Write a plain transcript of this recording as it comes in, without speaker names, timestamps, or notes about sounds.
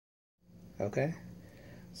Okay,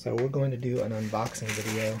 so we're going to do an unboxing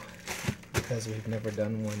video because we've never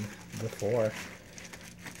done one before.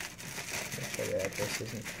 Make sure the address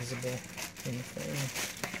isn't visible in the thing.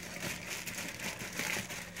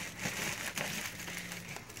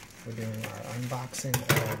 We're doing our unboxing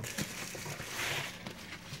of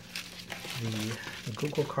the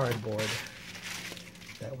Google Cardboard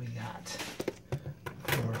that we got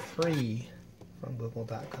for free from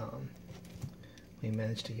Google.com. We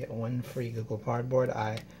managed to get one free Google Cardboard.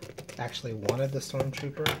 I actually wanted the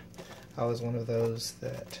Stormtrooper. I was one of those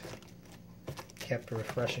that kept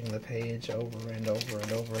refreshing the page over and over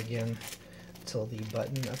and over again until the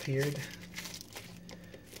button appeared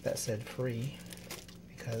that said free,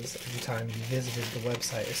 because every time you visited the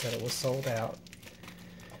website it said it was sold out,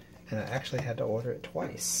 and I actually had to order it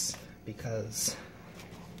twice because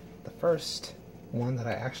the first one that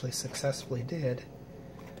I actually successfully did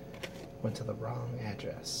went to the wrong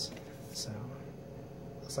address. So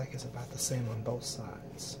looks like it's about the same on both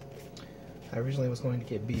sides. I originally was going to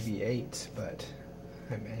get BB-8, but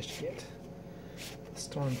I managed to get the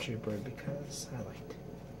Stormtrooper because I liked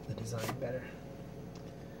the design better.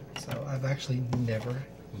 So I've actually never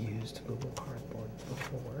used Google Cardboard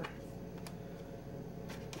before,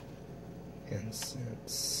 and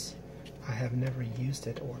since I have never used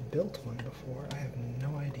it or built one before, I have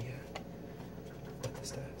no idea what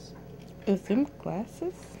this does. Is them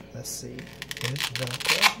glasses? Let's see. Here's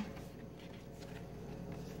Velcro.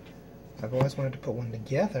 I've always wanted to put one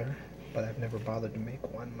together, but I've never bothered to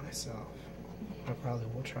make one myself. I probably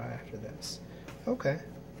will try after this. Okay.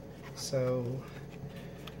 So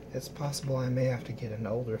it's possible I may have to get an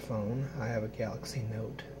older phone. I have a Galaxy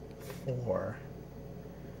Note 4,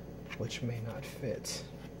 which may not fit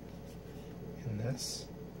in this.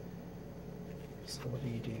 So what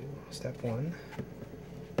do? Step 1.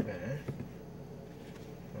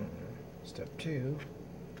 Step 2.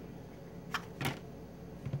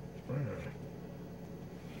 I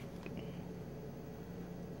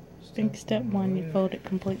think step 1 you fold it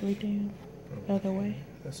completely down. Okay. Other way.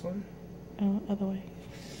 This one? Other way.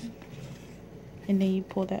 And then you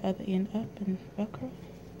pull that other end up and Velcro.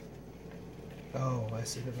 Oh, I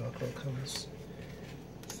see, the Velcro comes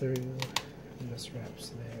through and this wraps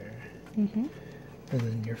there. Mm-hmm. And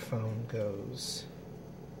then your phone goes,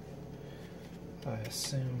 I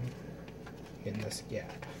assume, in this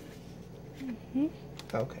gap. Mm-hmm.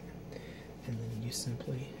 Okay. And then you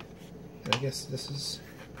simply, I guess this is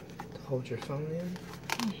to hold your phone in?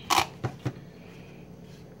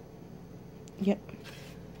 Yep.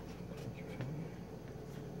 Hold your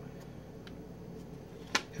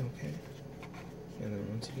phone. Okay. And then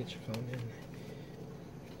once you get your phone in,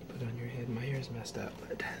 you put it on your head. My hair is messed up,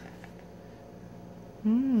 but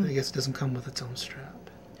I guess it doesn't come with its own strap.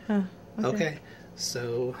 Huh. Okay,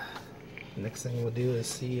 so next thing we'll do is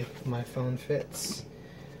see if my phone fits.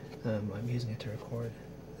 I'm using it to record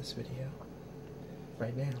this video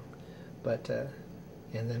right now, but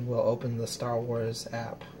and then we'll open the Star Wars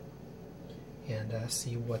app and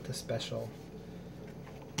see what the special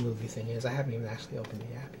movie thing is. I haven't even actually opened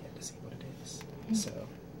the app yet to see what it is. So,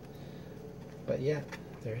 but yeah,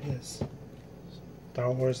 there it is.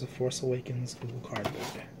 Star Wars: The Force Awakens Google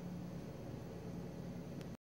Cardboard.